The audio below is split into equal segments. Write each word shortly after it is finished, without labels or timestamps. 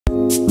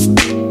Good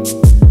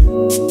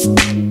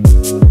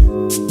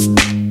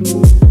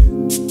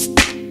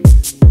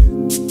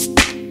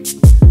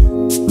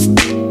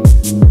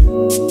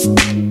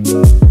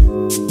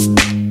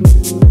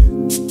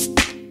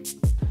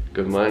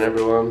morning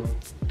everyone.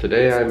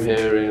 Today I'm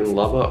here in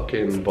Loboc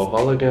in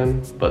Bohol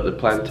again, but the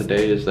plan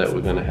today is that we're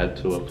going to head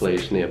to a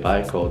place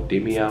nearby called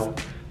Dimiao.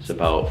 It's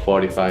about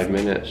 45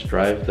 minutes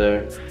drive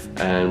there,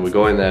 and we're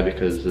going there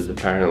because there's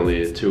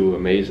apparently 2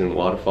 amazing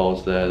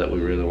waterfalls there that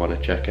we really want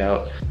to check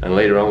out. And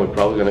later on we're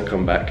probably going to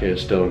come back here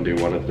still and do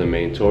one of the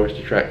main tourist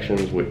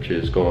attractions, which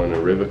is go on a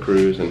river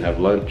cruise and have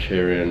lunch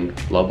here in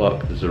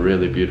Loboc. There's a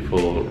really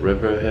beautiful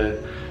river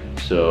here.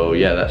 So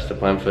yeah, that's the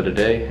plan for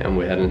today, and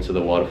we're heading to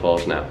the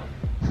waterfalls now.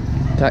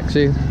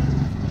 Taxi.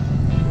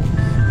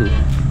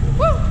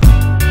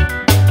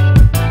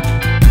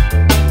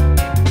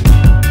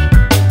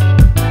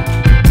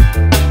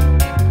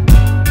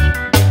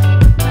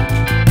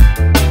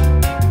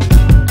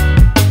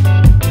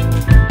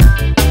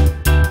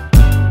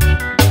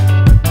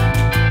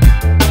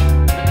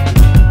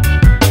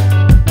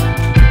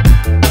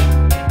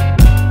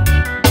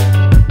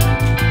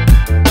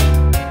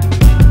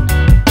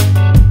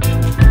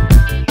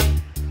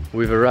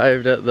 We've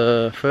arrived at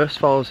the first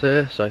falls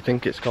here, so I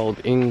think it's called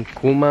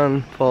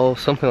Ingkumhan Falls,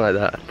 something like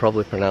that. I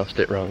probably pronounced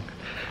it wrong,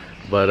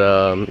 but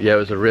yeah, it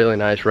was a really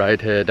nice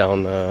ride here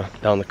down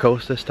the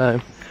coast this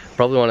time.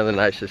 Probably one of the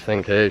nicest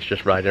things here is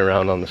just riding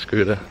around on the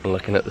scooter and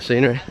looking at the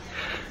scenery.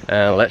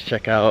 And let's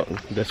check out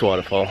this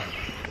waterfall.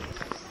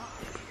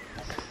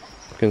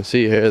 You can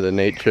see here the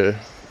nature,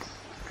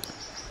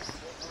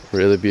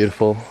 really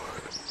beautiful,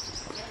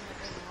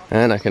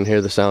 and I can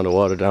hear the sound of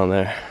water down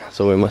there,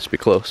 so we must be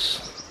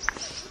close.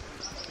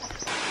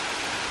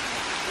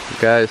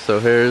 Guys, so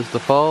here's the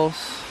falls,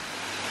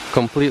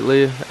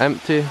 completely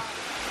empty,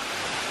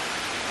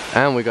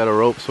 and we got a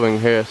rope swing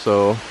here,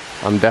 so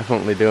I'm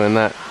definitely doing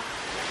that.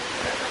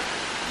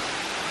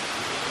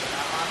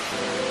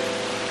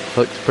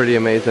 Looks pretty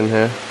amazing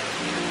here,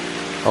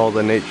 all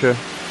the nature.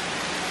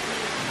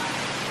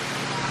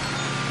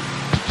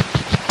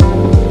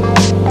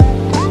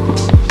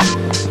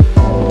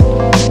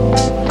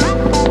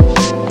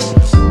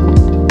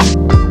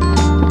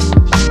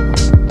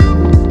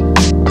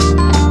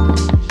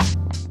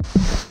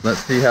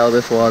 Let's see how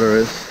this water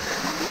is.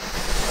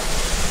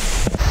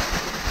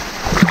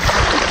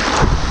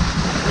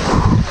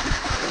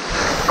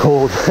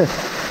 Cold.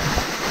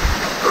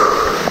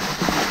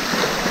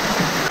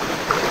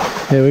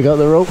 Here we got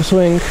the rope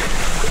swing.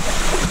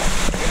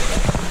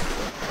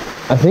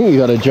 I think you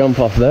gotta jump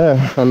off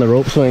there on the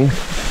rope swing.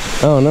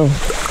 Oh no.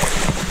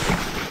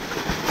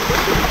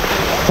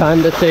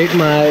 Time to take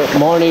my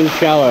morning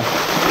shower.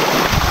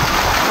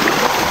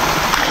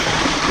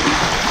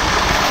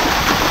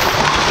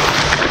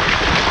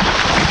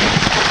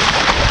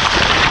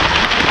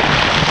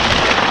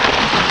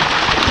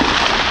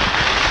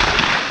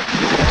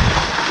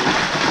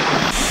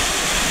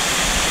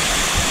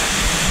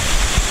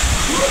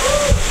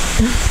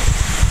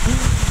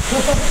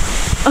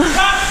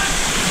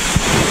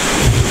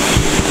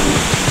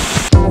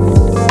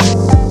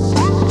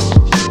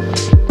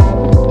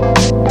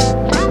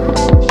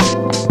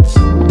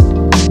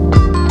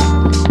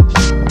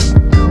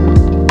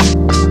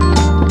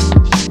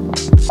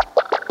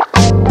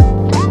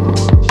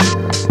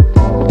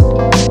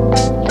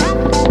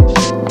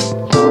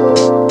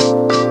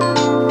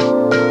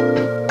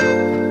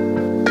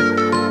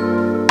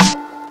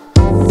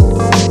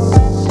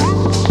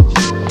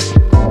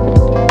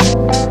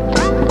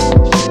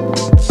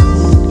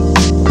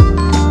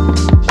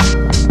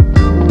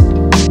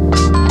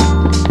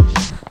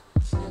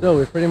 So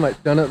we're pretty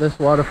much done at this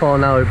waterfall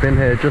now. We've been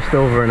here just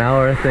over an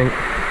hour, I think.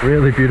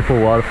 Really beautiful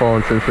waterfall,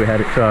 and since we had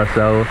it to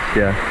ourselves,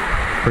 yeah,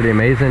 pretty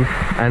amazing.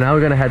 And now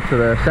we're gonna head to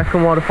the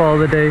second waterfall of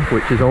the day,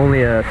 which is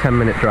only a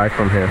 10-minute drive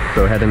from here.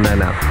 So we're heading there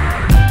now.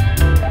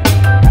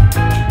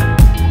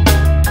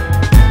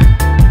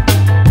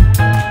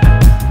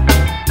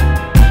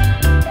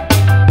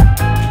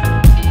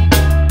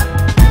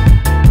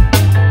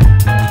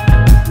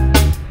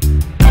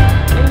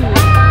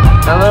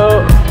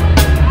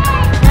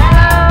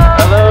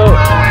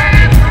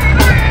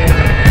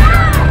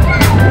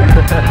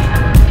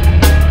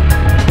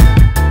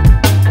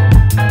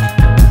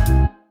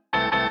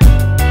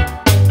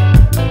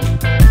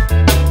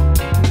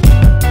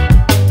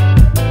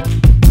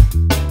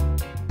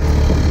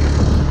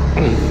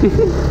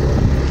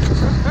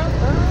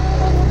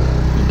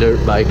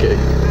 Dirt biking.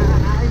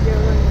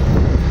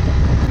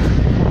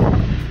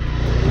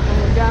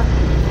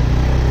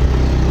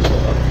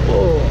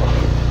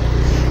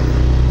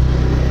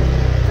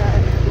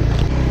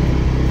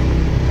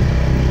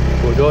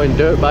 We're going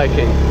dirt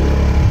biking.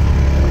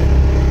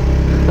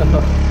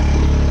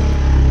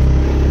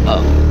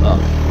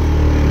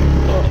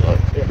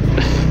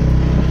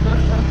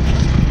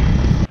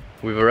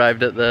 We've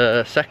arrived at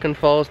the second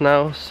falls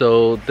now.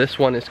 So this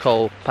one is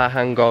called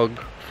Pahangog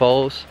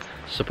Falls.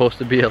 Supposed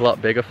to be a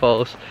lot bigger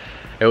falls.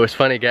 It was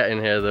funny getting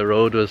here. The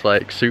road was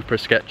like super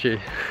sketchy.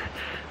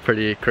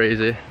 Pretty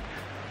crazy.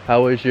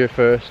 How was your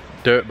first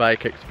dirt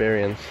bike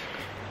experience?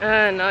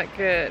 Not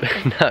good.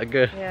 Not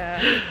good?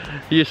 Yeah.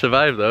 You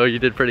survived though, you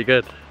did pretty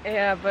good.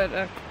 Yeah,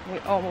 but we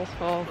almost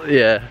fell.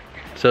 Yeah.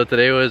 So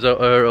today was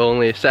our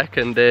only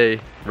second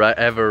day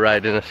ever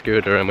riding a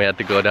scooter, and we had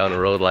to go down a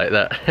road like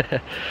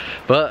that.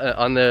 But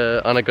on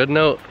a good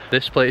note,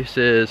 this place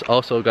is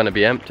also going to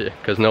be empty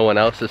because no one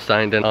else has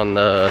signed in on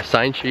the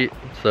sign sheet.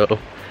 So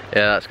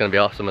yeah, that's going to be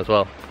awesome as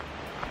well.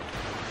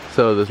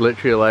 So there's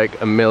literally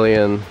like a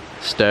million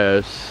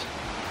stairs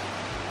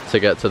to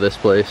get to this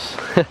place.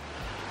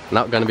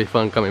 Not going to be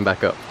fun coming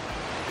back up.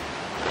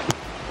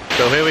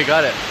 So here we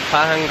got it,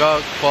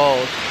 Pahangog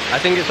Falls. I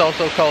think it's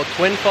also called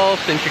Twin Falls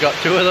since you got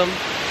two of them.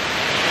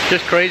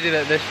 Just crazy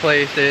that this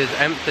place is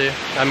empty.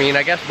 I mean,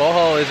 I guess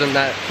Bohol isn't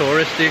that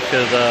touristy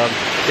because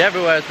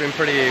everywhere's been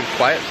pretty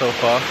quiet so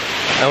far.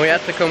 And we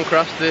had to come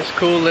across this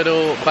cool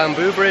little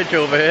bamboo bridge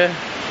over here,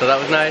 so that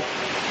was nice.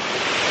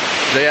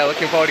 So yeah,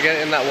 looking forward to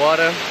getting in that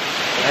water.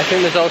 I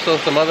think there's also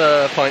some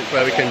other points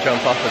where we can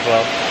jump off as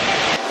well.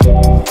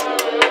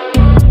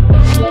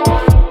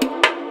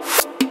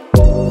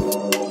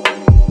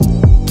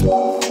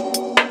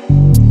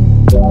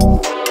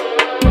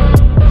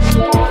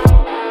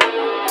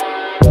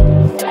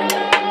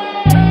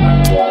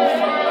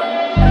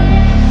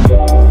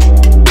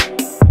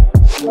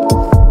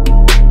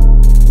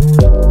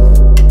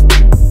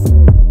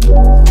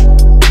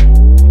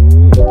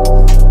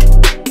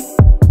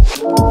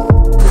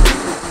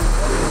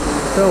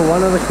 So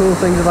one of the cool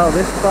things about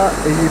this spot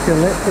is you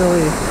can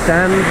literally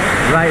stand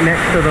right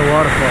next to the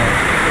waterfall.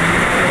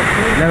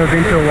 Never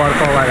been to a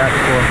waterfall like that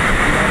before.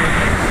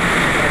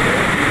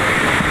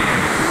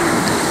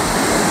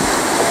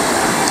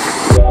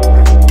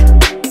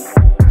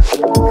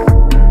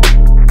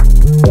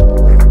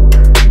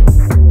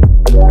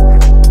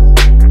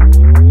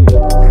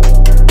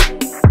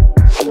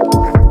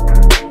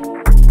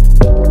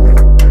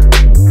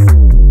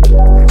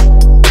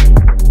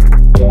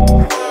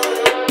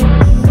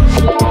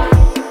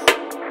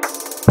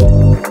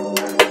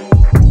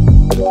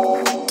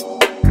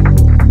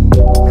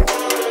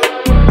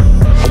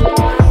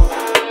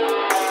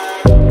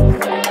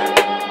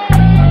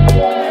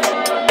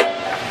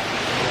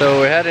 So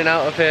we're heading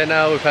out of here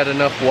now. We've had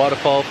enough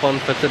waterfall fun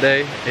for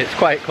today. It's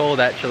quite cold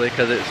actually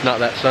because it's not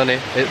that sunny.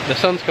 The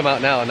sun's come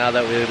out now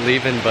that we're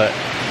leaving, but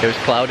it was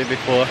cloudy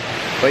before.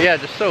 But yeah,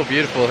 just so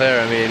beautiful here.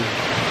 I mean,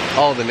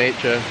 all the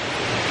nature,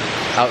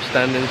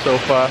 outstanding so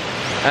far.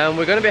 And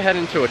we're going to be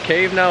heading to a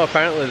cave now.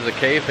 Apparently there's a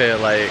cave here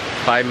like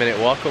 5-minute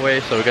walk away,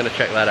 so we're going to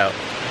check that out.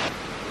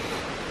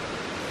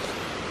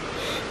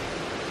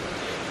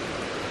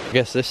 I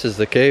guess this is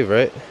the cave,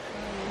 right?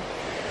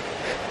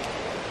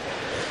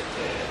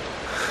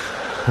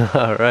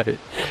 Alright.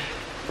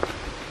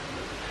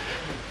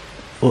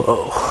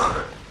 Whoa.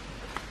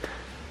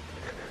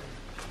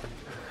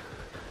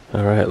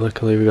 Alright,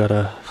 luckily we got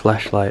a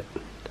flashlight.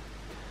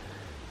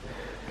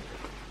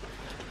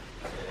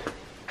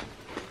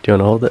 Do you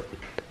want to hold it?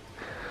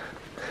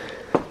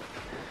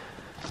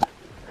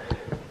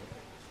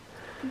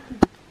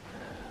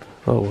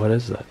 Oh, what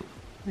is that?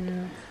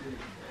 Yeah.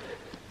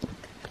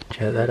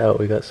 Check that out,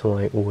 we got some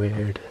like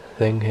weird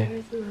thing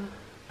here. There's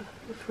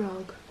a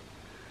frog.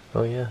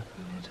 Oh yeah.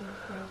 Little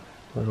frog.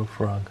 Little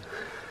frog.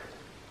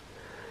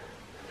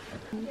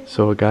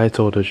 So a guy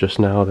told us just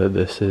now that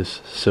this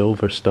is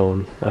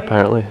silverstone.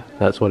 Apparently,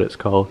 that's what it's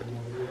called.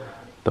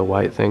 The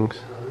white things.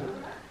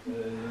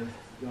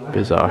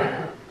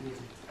 Bizarre.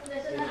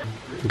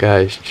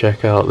 Guys,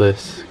 check out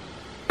this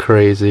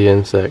crazy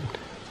insect.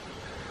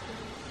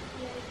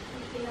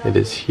 It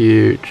is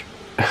huge.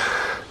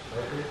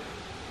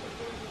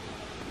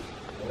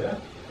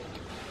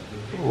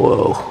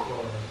 Whoa.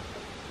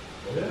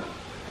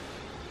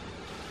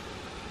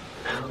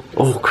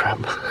 Oh crap.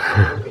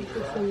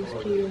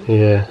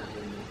 Yeah.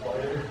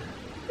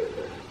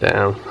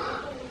 Damn.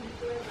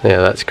 Yeah,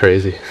 that's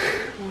crazy.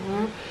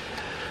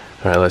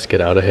 Alright, let's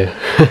get out of here.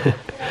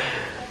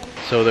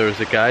 So there was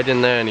a guide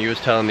in there and he was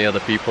telling the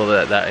other people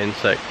that that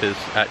insect is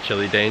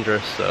actually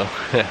dangerous, so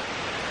yeah,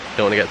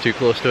 don't want to get too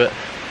close to it.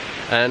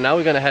 And now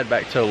we're going to head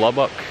back to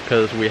Loboc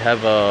because we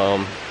have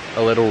a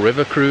little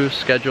river cruise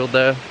scheduled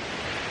there.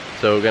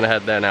 So we're going to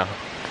head there now.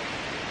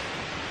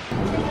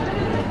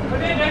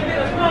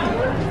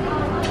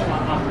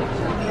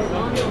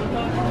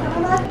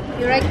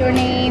 You write your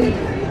name.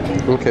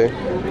 Okay.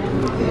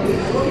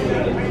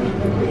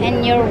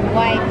 And your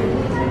wife.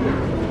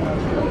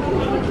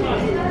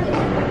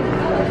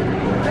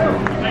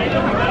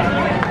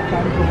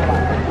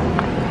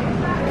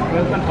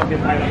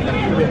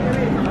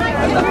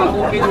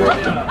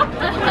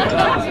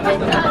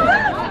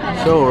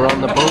 So we're on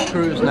the boat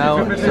cruise now.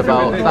 It's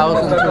about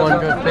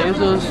 1,200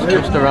 pesos,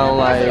 just around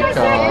like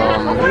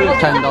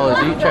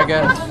 $10 each, I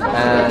guess.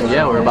 And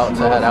yeah, we're about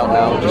to head out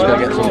now. Just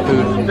gotta get some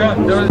food.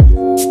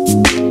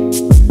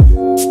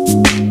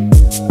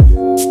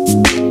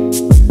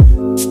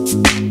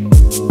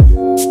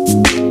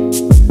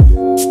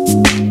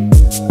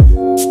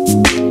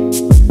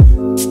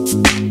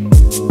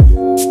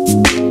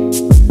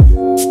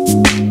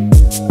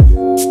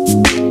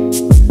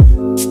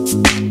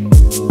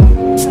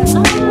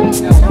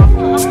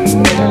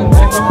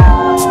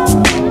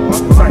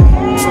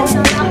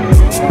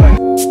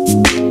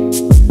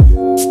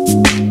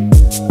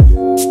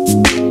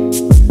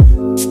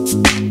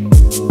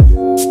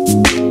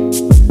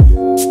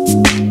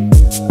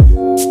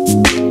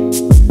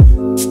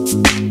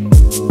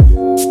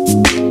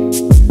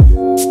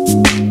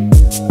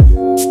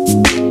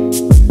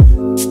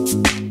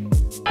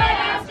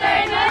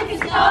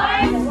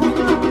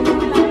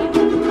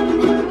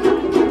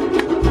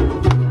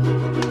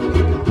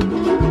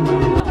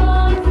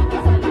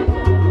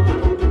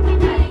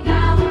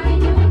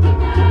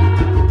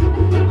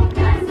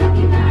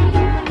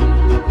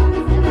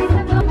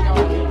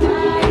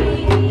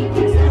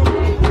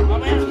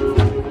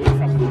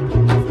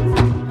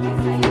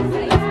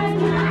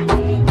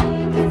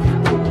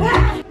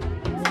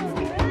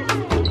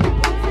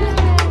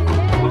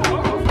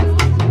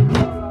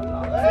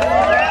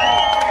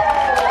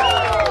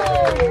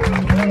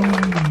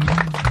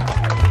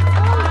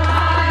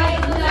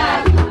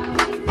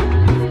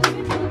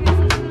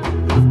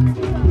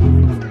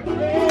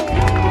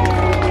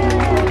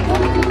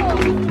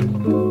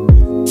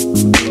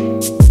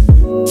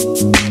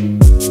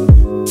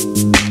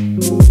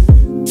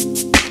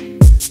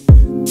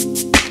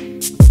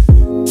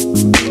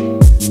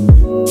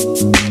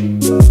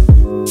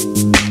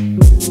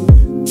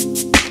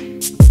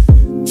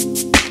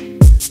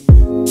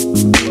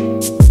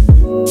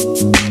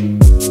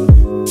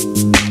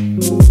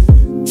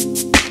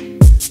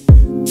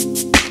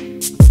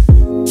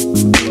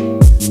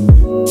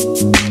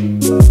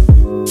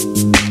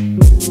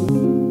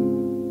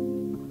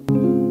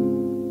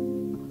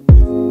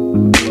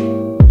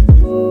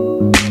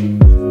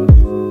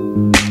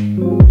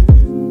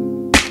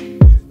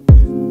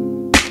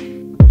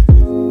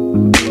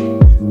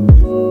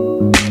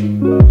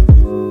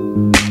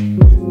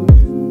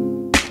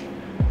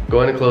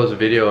 close the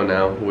video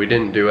now. We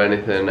didn't do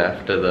anything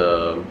after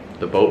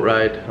the boat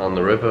ride on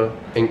the river.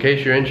 In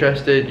case you're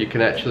interested, you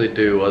can actually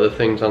do other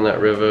things on that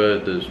river.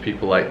 There's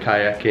people like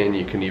kayaking,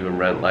 you can even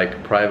rent like a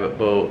private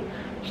boat,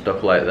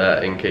 stuff like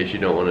that, in case you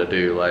don't want to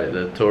do like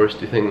the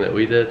touristy thing that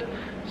we did.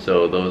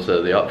 So those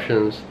are the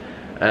options.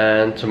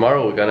 And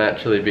tomorrow we're gonna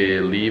actually be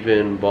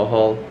leaving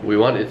Bohol. We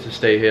wanted to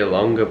stay here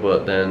longer,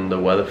 but then the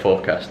weather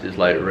forecast is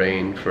like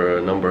rain for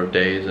a number of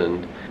days,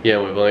 and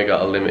yeah, we've only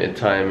got a limited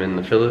time in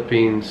the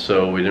Philippines,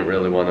 so we didn't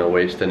really want to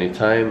waste any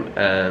time.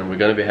 And we're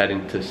gonna be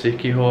heading to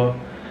Siquijor.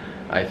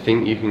 I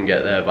think you can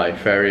get there by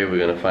ferry.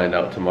 We're gonna find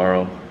out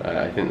tomorrow.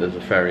 I think there's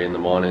a ferry in the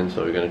morning,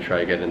 so we're gonna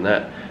try getting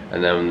that,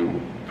 and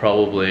then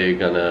probably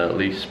gonna at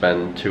least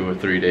spend 2 or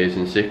 3 days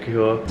in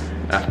Siquijor.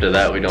 After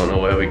that, we don't know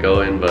where we're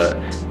going, but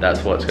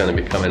that's what's gonna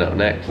be coming up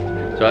next.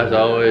 So as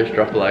always,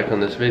 drop a like on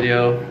this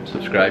video,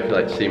 subscribe if you'd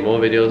like to see more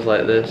videos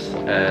like this,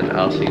 and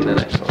I'll see you in the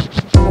next one.